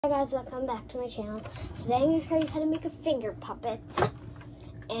Hi guys, welcome back to my channel. Today I'm going to show you how to make a finger puppet.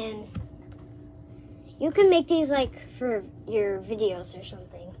 And you can make these like for your videos or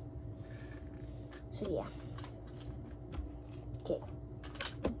something. So yeah. Okay.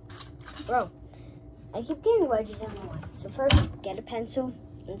 Bro, I keep getting wedges on my eye. So first, get a pencil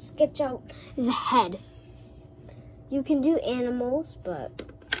and sketch out the head. You can do animals,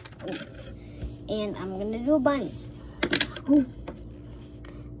 and I'm going to do a bunny. Ooh.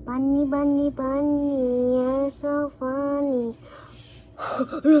 Bunny, bunny, bunny, you're so funny.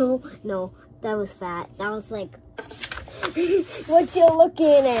 No, that was fat. That was like, what you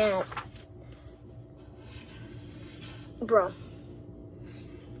looking at? Bro.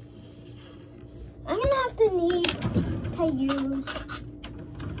 I'm gonna have to need to use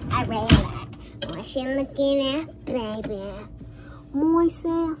a red. What you looking at, baby? My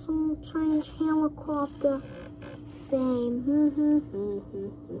sass on change helicopter.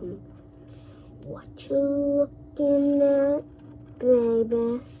 What you looking at,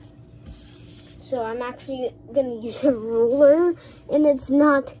 baby? So I'm actually gonna use a ruler, and it's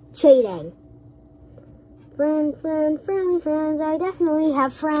not cheating. Friendly friends. I definitely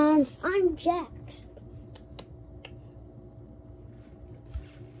have friends. I'm Jax.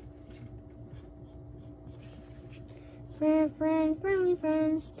 Friendly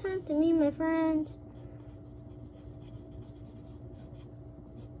friends. Time to meet my friends.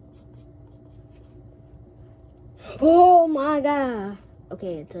 Oh my god.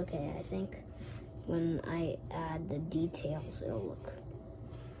 Okay, it's okay. I think when I add the details, it'll look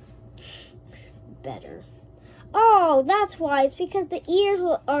better. Oh, that's why. It's because the ears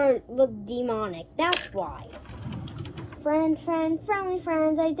look demonic. That's why. Friendly friends.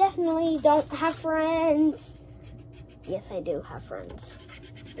 I definitely don't have friends. Yes, I do have friends.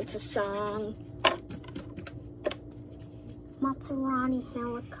 It's a song. Maserati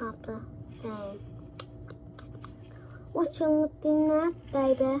helicopter thing. What you looking at,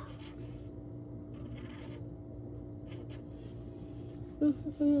 baby?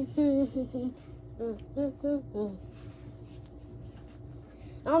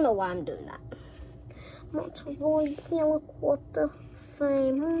 I don't know why I'm doing that. Maserati helicopter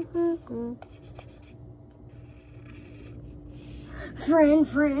fame.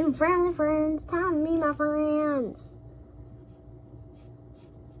 Friendly friends. Time to meet my friends.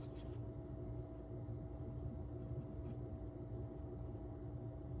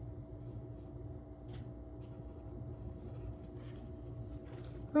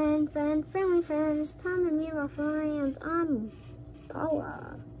 Friendly friends, time to meet my friends. I'm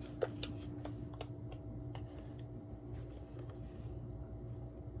Paula.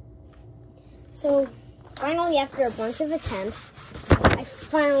 So, finally, after a bunch of attempts, I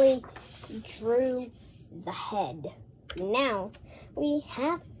finally drew the head. Now, we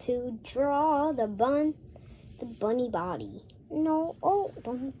have to draw the bunny body. No, oh,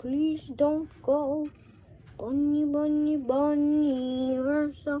 please don't go. Bunny, bunny, bunny,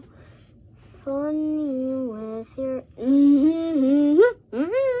 you're so funny with your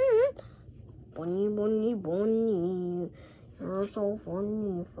bunny, bunny, bunny, you're so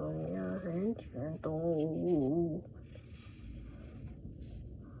funny from your head to your toe.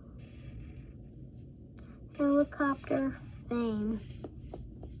 Helicopter fame.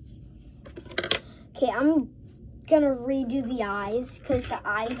 Okay, I'm gonna redo the eyes because the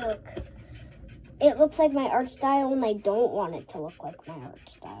eyes it looks like my art style, and I don't want it to look like my art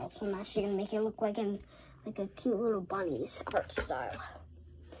style. So I'm actually gonna make it look like a cute little bunny's art style.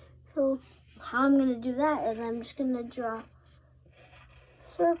 So how I'm gonna do that is I'm just gonna draw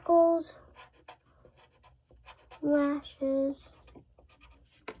circles, lashes,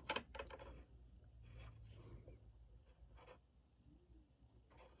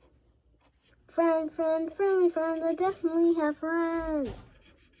 friendly friends. I definitely have friends.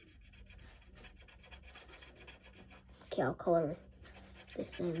 Okay, I'll color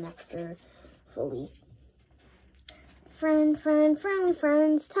this in after fully. Friendly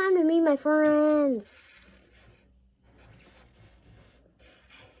friends. Time to meet my friends.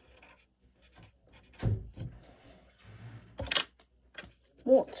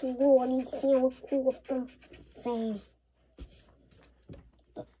 Want to go on these helicopter thing.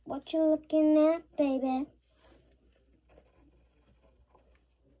 What you looking at, baby?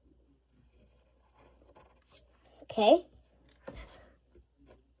 Okay.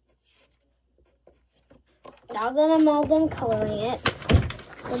 Now that I'm all done coloring it,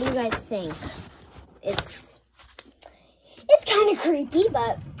 what do you guys think? It's kind of creepy,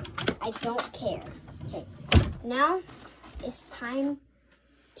 but I don't care. Okay. Now it's time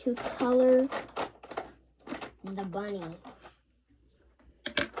to color the bunny.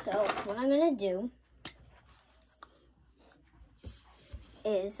 So what I'm gonna do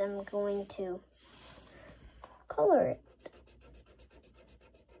is I'm going to color it.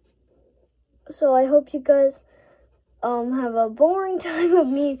 So I hope you guys have a boring time of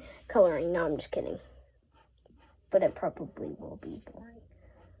me coloring. No, I'm just kidding. But it probably will be boring.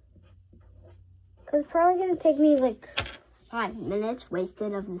 Because it's probably going to take me like 5 minutes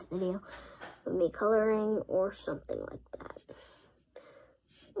wasted of this video of me coloring or something like that.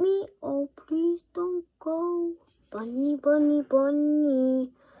 Me, oh please don't go. Bunny, bunny,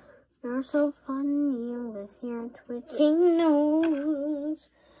 bunny. You're so funny with your twitching nose.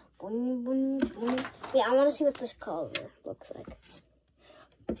 Bunny, bunny, bunny. Yeah, I want to see what this color looks like.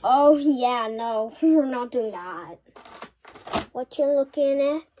 Oh, yeah, no. We're not doing that. What you looking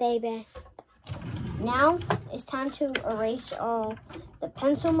at, baby? Now, it's time to erase all the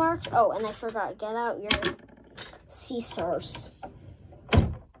pencil marks. Oh, and I forgot. Get out your scissors.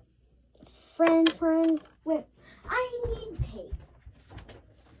 Friend, wait. I need tape.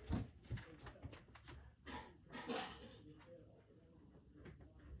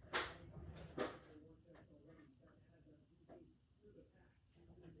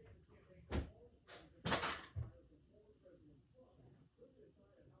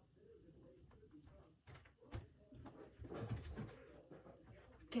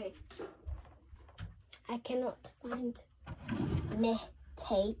 Okay. I cannot find my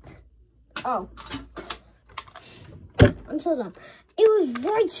tape. Oh. I'm so dumb. It was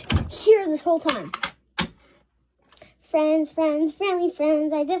right here this whole time. Friends, friendly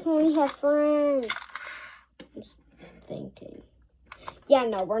friends. I definitely have friends. I'm just thinking. Yeah,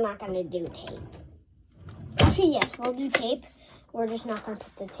 no, we're not going to do tape. Actually, yes, we'll do tape. We're just not going to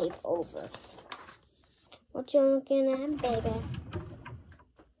put the tape over. What you looking at, baby?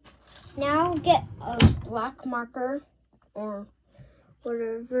 Now get a black marker or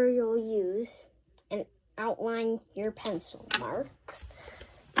whatever you'll use and outline your pencil marks.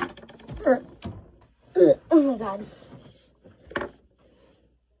 Oh my God.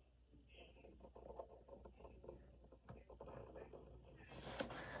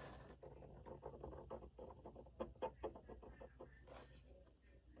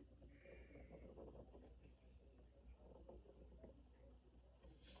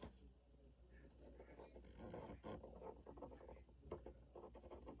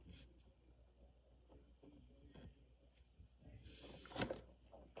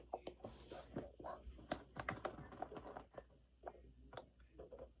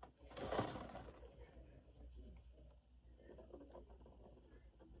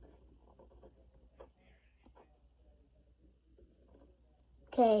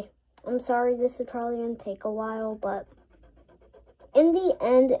 Okay, I'm sorry this is probably going to take a while, but in the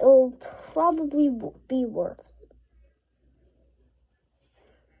end, it will probably be worth it.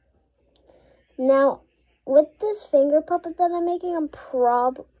 Now, with this finger puppet that I'm making,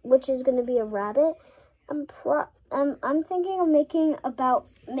 which is going to be a rabbit, I'm thinking of making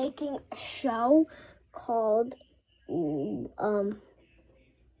a show called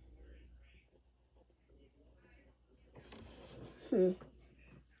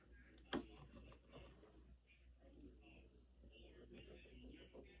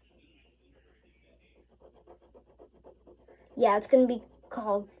Yeah, it's gonna be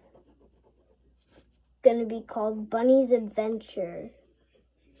called Bunny's Adventure.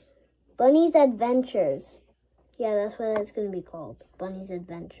 Bunny's Adventures. Yeah, that's what it's gonna be called. Bunny's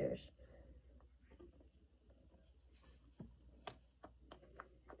Adventures.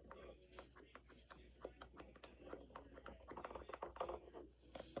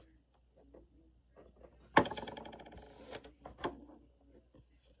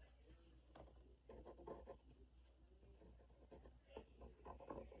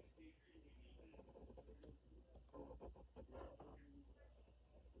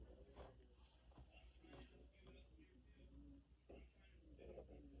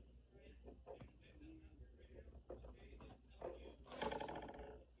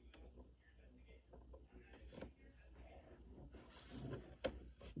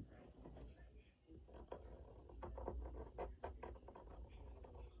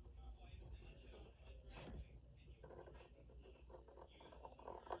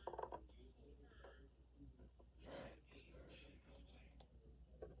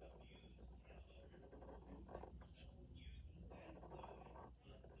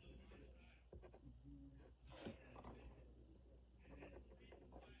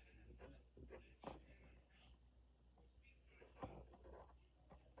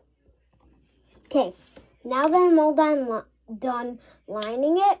 Okay, now that I'm all done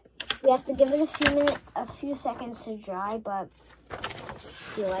lining it, we have to give it a few seconds to dry, but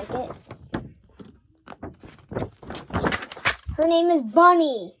Do you like it? Her name is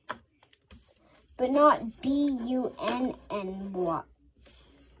Bunny, but not B-U-N-N-Y.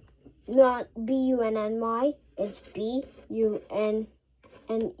 Not B-U-N-N-Y. It's B-U-N-N-E-I-E.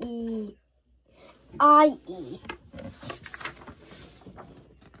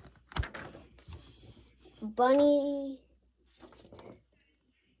 Bunny.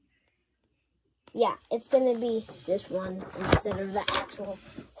 Yeah, it's going to be this one instead of the actual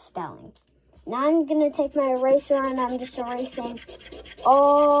spelling. Now I'm going to take my eraser and I'm just erasing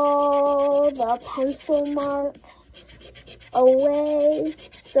all the pencil marks away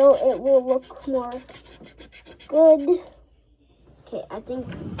so it will look more good. Okay, I think,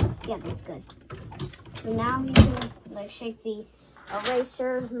 yeah, that's good. So now you can like shake the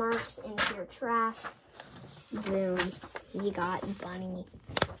eraser marks into your trash. Boom, we got Bunny.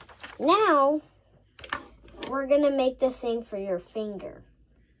 Now, we're going to make the thing for your finger.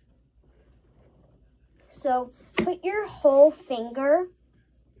 So, put your whole finger,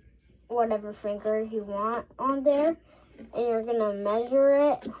 whatever finger you want on there, and you're going to measure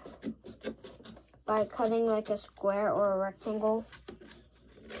it by cutting like a square or a rectangle.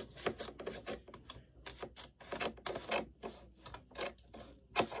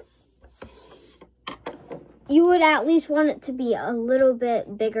 You would at least want it to be a little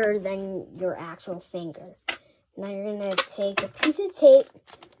bit bigger than your actual finger. Now you're going to take a piece of tape,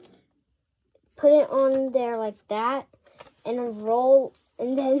 put it on there like that, and roll,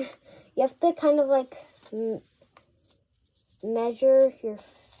 and then you have to kind of like measure your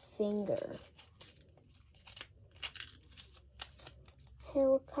finger.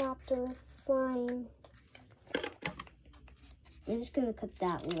 Helicopter flying. I'm just going to cut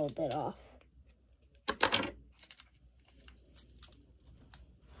that little bit off.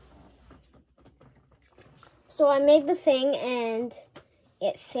 So I made the thing and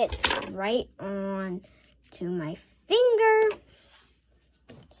it fits right on to my finger.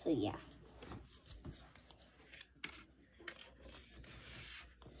 So yeah.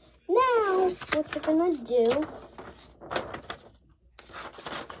 Now, what we're gonna do.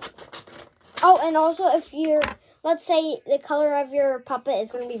 Oh, and also if you're, let's say the color of your puppet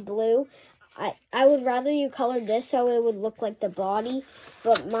is gonna be blue. I would rather you color this so it would look like the body,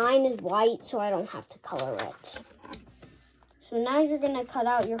 but mine is white, so I don't have to color it. So now you're going to cut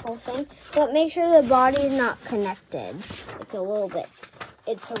out your whole thing, but make sure the body is not connected. It's a little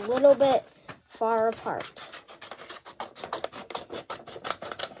bit far apart.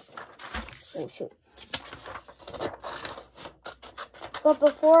 Oh, shoot. But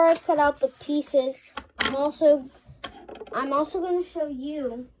before I cut out the pieces, I'm also going to show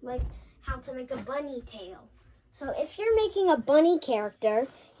you, like, how to make a bunny tail. So if you're making a bunny character,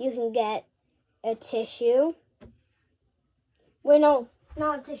 you can get a tissue. Wait, no,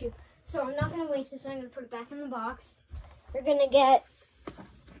 not a tissue. So I'm not going to waste it, so I'm going to put it back in the box. You're going to get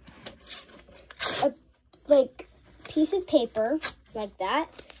a piece of paper like that.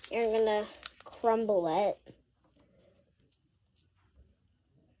 You're going to crumble it.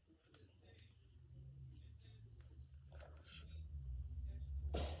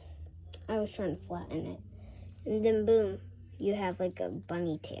 I was trying to flatten it. And then boom, you have like a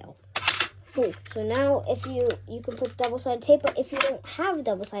bunny tail. Cool. So now if you can put double-sided tape, but if you don't have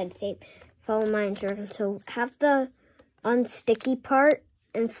double-sided tape, follow my instructions. So have the unsticky part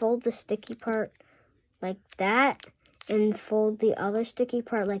and fold the sticky part like that and fold the other sticky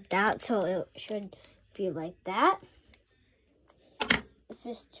part like that. So it should be like that. If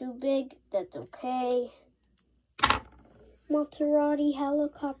it's too big, that's okay. Maserati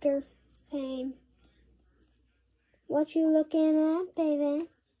helicopter fame. What you looking at, baby?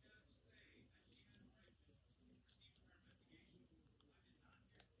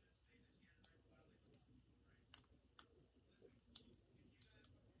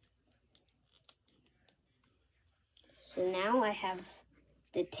 So now I have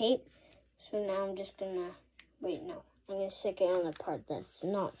the tape. So now I'm just gonna, wait, no. I'm gonna stick it on the part that's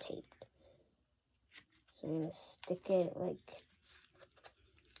not taped. So I'm gonna stick it like,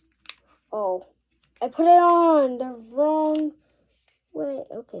 oh, I put it on the wrong way.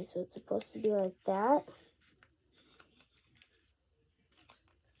 Okay, so it's supposed to be like that.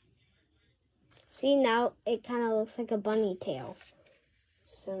 See, now it kind of looks like a bunny tail.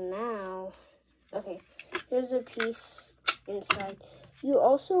 So now, okay, here's a piece inside. You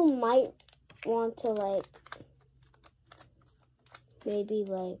also might want to like, maybe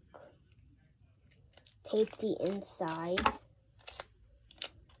like tape the inside.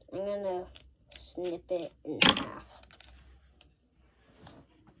 I'm gonna snip it in half.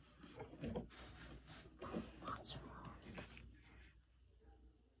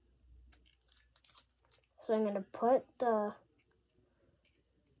 So I'm going to put the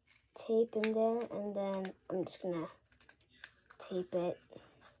tape in there, and then I'm just going to tape it.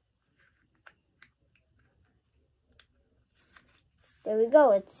 There we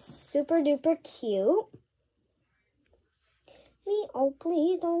go. It's super duper cute. Me, oh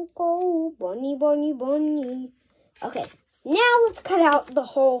please don't go, bunny, bunny, bunny. Okay, now let's cut out the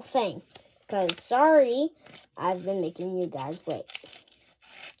whole thing. Because, sorry, I've been making you guys wait.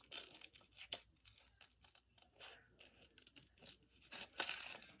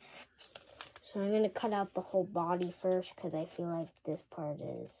 So I'm going to cut out the whole body first because I feel like this part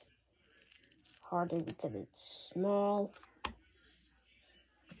is harder because it's small.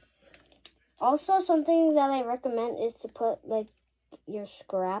 Also, something that I recommend is to put like your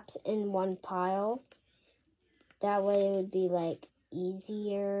scraps in one pile. That way it would be like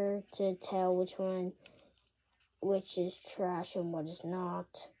easier to tell which is trash and what is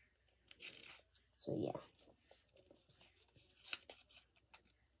not. So yeah.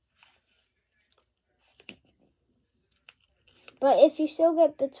 But if you still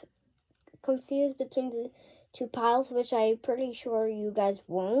get confused between the two piles, which I'm pretty sure you guys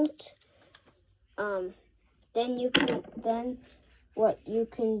won't, then what you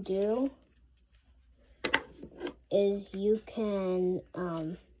can do is you can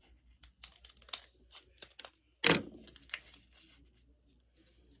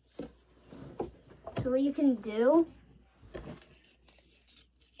so what you can do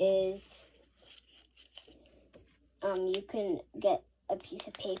is you can get a piece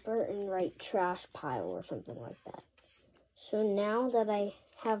of paper and write trash pile or something like that. So now that I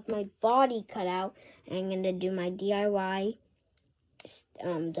have my body cut out, I'm going to do my DIY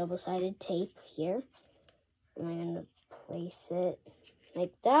double-sided tape here. And I'm going to place it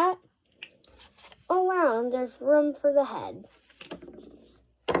like that. Oh wow, and there's room for the head.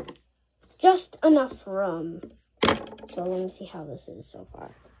 Just enough room. So let me see how this is so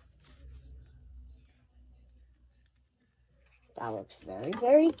far. That looks very,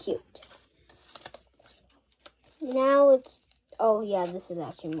 very cute. Now it's, oh yeah, this is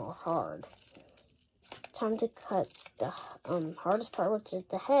actually more hard. Time to cut the hardest part, which is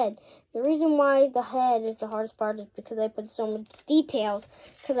the head. The reason why the head is the hardest part is because I put so much details,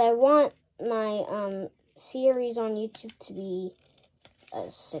 because I want my series on YouTube to be a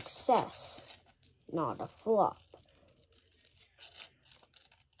success, not a flop.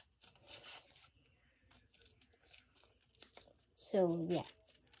 So yeah.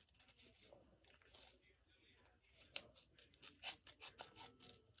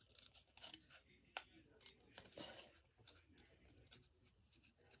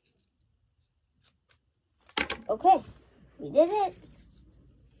 Okay, we did it.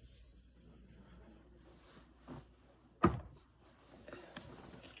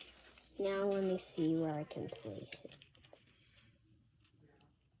 Now let me see where I can place it.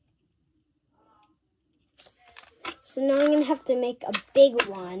 So now I'm going to have to make a big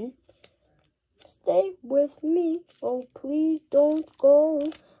one. Stay with me. Oh, please don't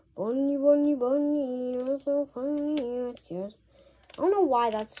go. Bunny, bunny, bunny, you're so funny. What's yours? I don't know why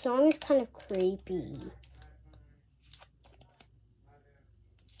that song is kind of creepy.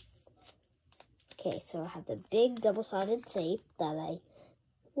 Okay, so I have the big double-sided tape that I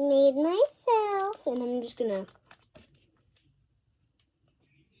made myself. And I'm just going to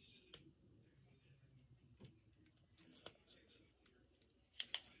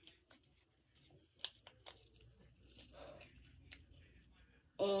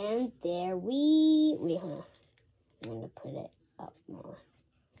and there wait, hold on. I'm going to put it up more.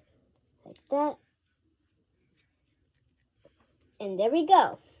 Like that. And there we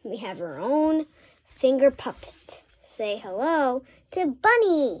go. We have our own finger puppet. Say hello to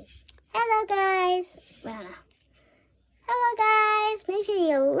Bunny. Hello, guys. Hello, guys. Make sure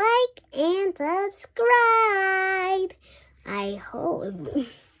you like and subscribe. I hope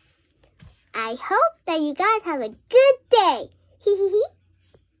that you guys have a good day. Hee hee hee.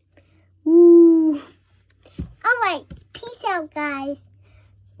 Ooh. All right. Peace out, guys.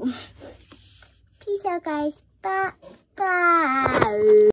 Peace out, guys. Bye. Bye.